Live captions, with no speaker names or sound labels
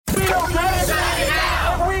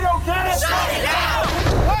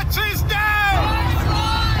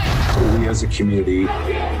as a community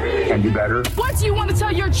can do better. What do you want to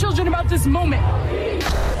tell your children about this moment?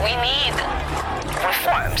 We need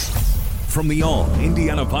reforms. From the All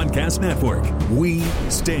Indiana Podcast Network, we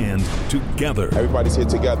stand together. Everybody's here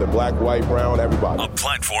together, black, white, brown, everybody. A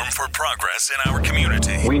platform for progress in our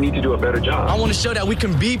community. We need to do a better job. I want to show that we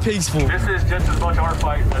can be peaceful. This is just as much our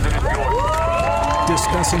fight as it is yours.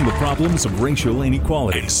 Discussing the problems of racial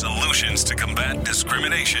inequality and solutions to combat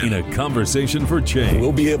discrimination in a conversation for change.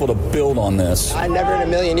 We'll be able to build on this. I never in a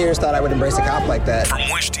million years thought I would embrace a cop like that. From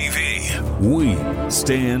Wish TV, we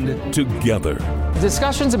stand together.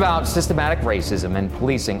 Discussions about systematic racism and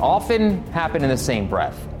policing often happen in the same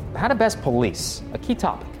breath. How to best police, a key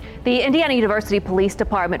topic. The Indiana University Police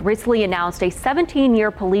Department recently announced a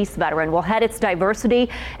 17-year police veteran will head its diversity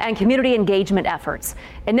and community engagement efforts.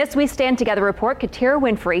 In this We Stand Together report, Katira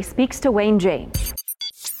Winfrey speaks to Wayne James.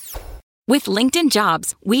 With LinkedIn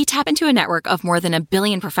Jobs, we tap into a network of more than 1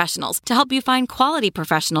 billion professionals to help you find quality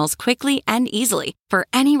professionals quickly and easily for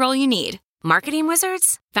any role you need. Marketing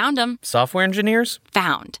wizards? Found them. Software engineers?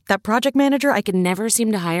 Found. That project manager I could never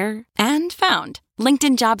seem to hire? And found.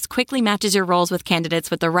 LinkedIn Jobs quickly matches your roles with candidates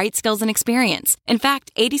with the right skills and experience. In fact,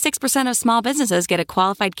 86% of small businesses get a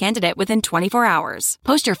qualified candidate within 24 hours.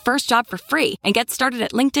 Post your first job for free and get started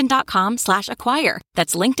at linkedin.com/acquire.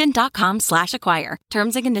 That's linkedin.com/acquire.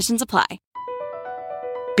 Terms and conditions apply.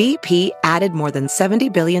 BP added more than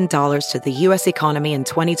 $70 billion to the U.S. economy in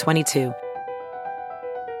 2022.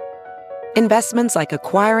 Investments like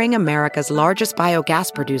acquiring America's largest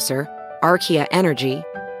biogas producer, Archaea Energy,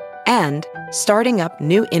 and starting up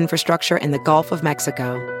new infrastructure in the Gulf of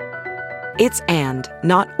Mexico. It's and,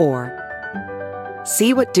 not or.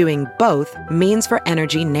 See what doing both means for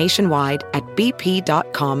energy nationwide at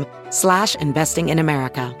bp.com/investing in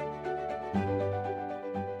America.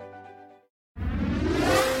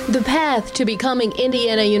 The path to becoming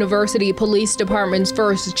Indiana University Police Department's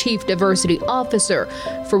first Chief Diversity Officer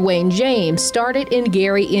for Wayne James started in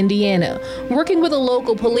Gary, Indiana, working with a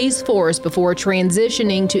local police force before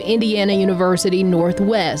transitioning to Indiana University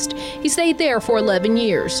Northwest. He stayed there for 11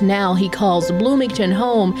 years. Now he calls Bloomington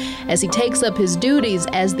home as he takes up his duties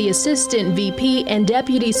as the Assistant VP and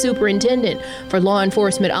Deputy Superintendent for Law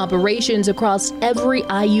Enforcement Operations across every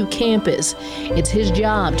IU campus. It's his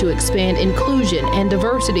job to expand inclusion and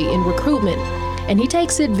diversity in recruitment, and he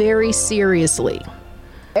takes it very seriously.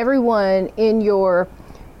 Everyone in your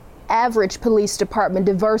average police department,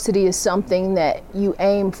 diversity is something that you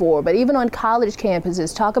aim for, but even on college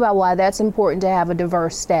campuses, talk about why that's important to have a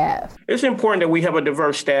diverse staff. It's important that we have a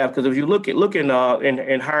diverse staff because if you look in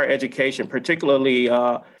higher education, particularly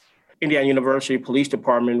Indiana University Police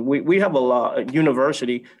Department, we have a lot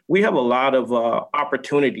university. We have a lot of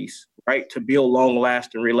opportunities, right, to build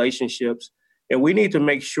long-lasting relationships. And we need to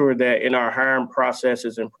make sure that in our hiring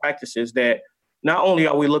processes and practices that not only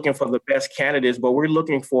are we looking for the best candidates, but we're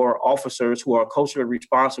looking for officers who are culturally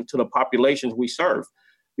responsive to the populations we serve,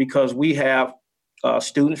 because we have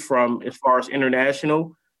students from as far as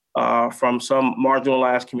international, from some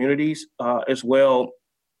marginalized communities as well,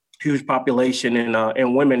 huge population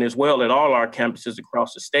and women as well at all our campuses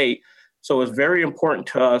across the state. So it's very important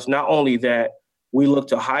to us, not only that we look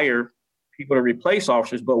to hire people to replace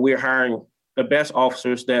officers, but we're hiring the best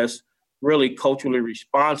officers that's really culturally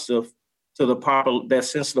responsive to that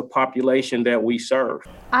sensitive population that we serve.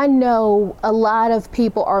 I know a lot of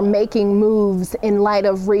people are making moves in light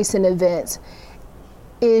of recent events.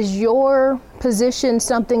 Is your position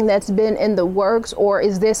something that's been in the works, or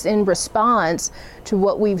is this in response to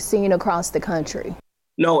what we've seen across the country?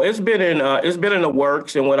 No, it's been in the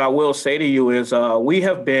works. And what I will say to you is we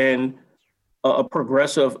have been a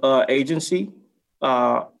progressive agency.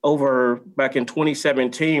 Back in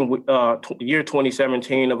 2017, year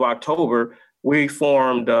 2017 of October, we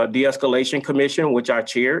formed a de-escalation commission, which I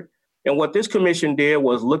chaired. And what this commission did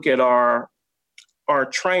was look at our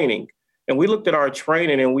training. And we looked at our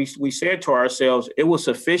training and we said to ourselves, it was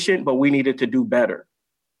sufficient, but we needed to do better.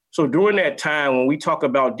 So during that time, when we talk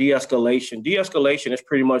about de-escalation is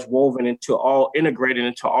pretty much integrated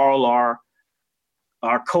into all our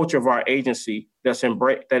culture of our agency that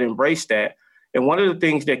embraced that. And one of the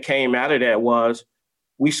things that came out of that was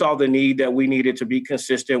we saw the need that we needed to be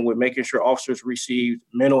consistent with making sure officers received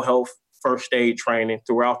mental health first aid training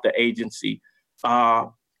throughout the agency.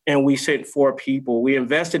 And we sent 4 people. We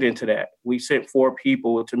invested into that. We sent 4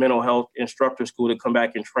 people to mental health instructor school to come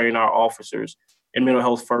back and train our officers in mental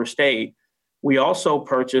health first aid. We also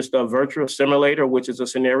purchased a virtual simulator, which is a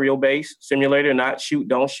scenario-based simulator, not shoot,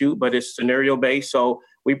 don't shoot, but it's scenario-based. So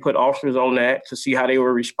we put officers on that to see how they would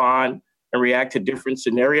respond and react to different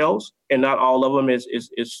scenarios. And not all of them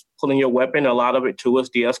is pulling your weapon. A lot of it, too, is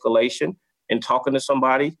de-escalation and talking to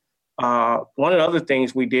somebody. One of the other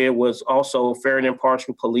things we did was also fair and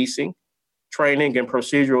impartial policing training and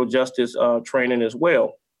procedural justice training as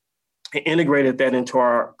well. And integrated that into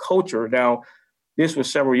our culture. Now, this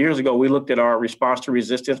was several years ago. We looked at our response to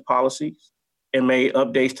resistance policies and made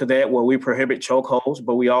updates to that where we prohibit chokeholds,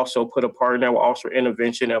 but we also put a part in there with officer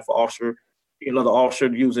intervention. If the officer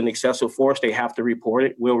using excessive force, they have to report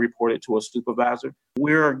it. We'll report it to a supervisor.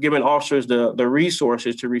 We're giving officers the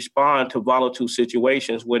resources to respond to volatile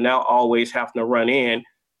situations without always having to run in.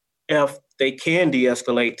 If they can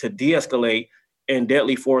de-escalate, to de-escalate, and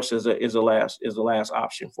deadly force is the last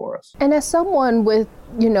option for us. And as someone with,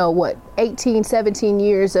 18, 17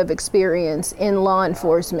 years of experience in law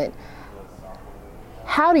enforcement,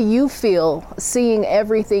 how do you feel seeing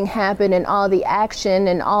everything happen and all the action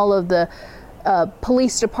and all of the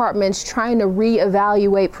police departments trying to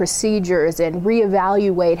reevaluate procedures and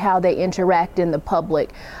reevaluate how they interact in the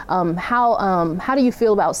public? How do you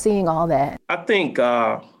feel about seeing all that? I think,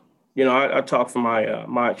 I talk from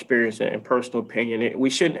my experience and personal opinion. We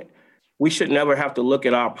should never have to look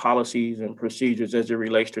at our policies and procedures as it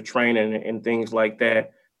relates to training and things like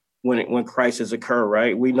that when crises occur,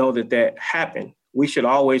 right? We know that happened. We should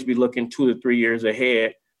always be looking 2 to 3 years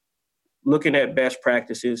ahead, looking at best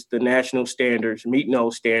practices, the national standards, meeting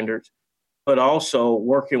those standards, but also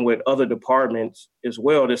working with other departments as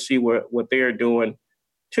well to see what they're doing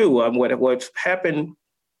too. What's happened,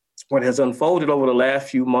 what has unfolded over the last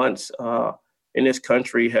few months in this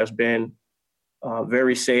country has been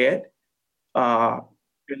very sad. And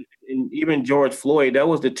even George Floyd, that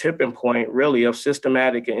was the tipping point really of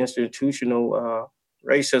systematic and institutional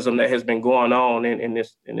racism that has been going on in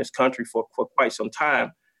this country for quite some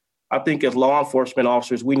time. I think as law enforcement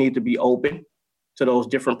officers, we need to be open to those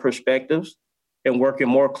different perspectives and working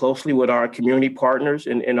more closely with our community partners,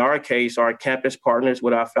 in our case, our campus partners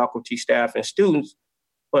with our faculty, staff, and students,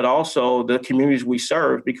 but also the communities we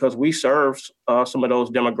serve, because we serve some of those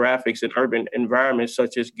demographics in urban environments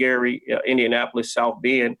such as Gary, Indianapolis, South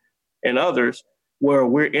Bend, and others, where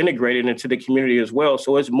we're integrated into the community as well.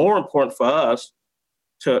 So it's more important for us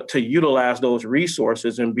to utilize those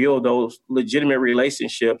resources and build those legitimate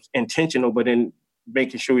relationships, intentional, but in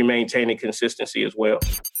making sure we maintain a consistency as well.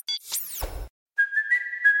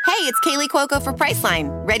 Hey, it's Kaylee Cuoco for Priceline.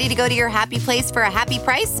 Ready to go to your happy place for a happy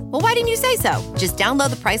price? Well, why didn't you say so? Just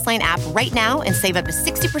download the Priceline app right now and save up to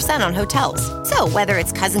 60% on hotels. So whether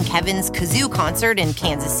it's Cousin Kevin's Kazoo Concert in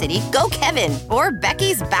Kansas City, go Kevin, or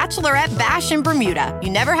Becky's Bachelorette Bash in Bermuda,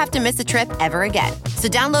 you never have to miss a trip ever again. So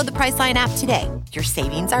download the Priceline app today. Your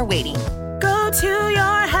savings are waiting. Go to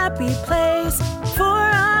your happy place for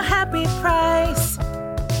a happy price.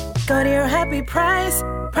 Go to your happy price,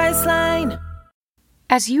 Priceline.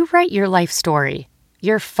 As you write your life story,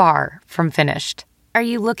 you're far from finished. Are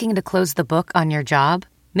you looking to close the book on your job?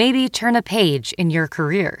 Maybe turn a page in your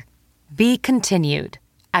career? Be continued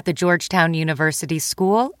at the Georgetown University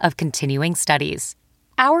School of Continuing Studies.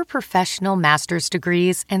 Our professional master's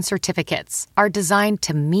degrees and certificates are designed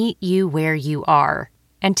to meet you where you are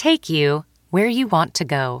and take you where you want to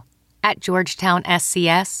go. At Georgetown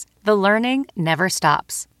SCS, the learning never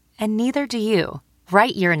stops, and neither do you.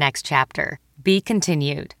 Write your next chapter. Be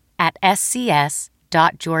continued at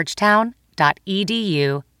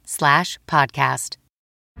scs.georgetown.edu/podcast.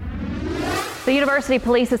 The University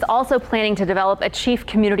Police is also planning to develop a chief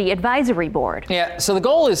community advisory board. Yeah, so the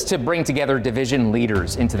goal is to bring together division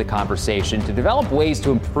leaders into the conversation to develop ways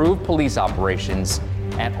to improve police operations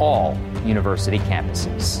at all university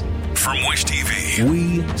campuses. From Wish TV,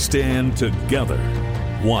 we stand together.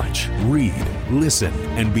 Watch, read, listen,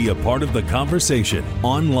 and be a part of the conversation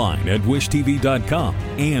online at wishtv.com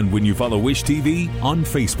and when you follow Wish TV on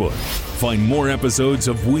Facebook. Find more episodes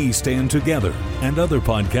of We Stand Together and other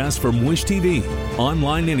podcasts from Wish TV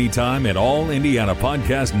online anytime at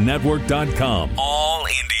allindianapodcastnetwork.com.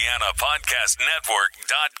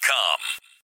 allindianapodcastnetwork.com.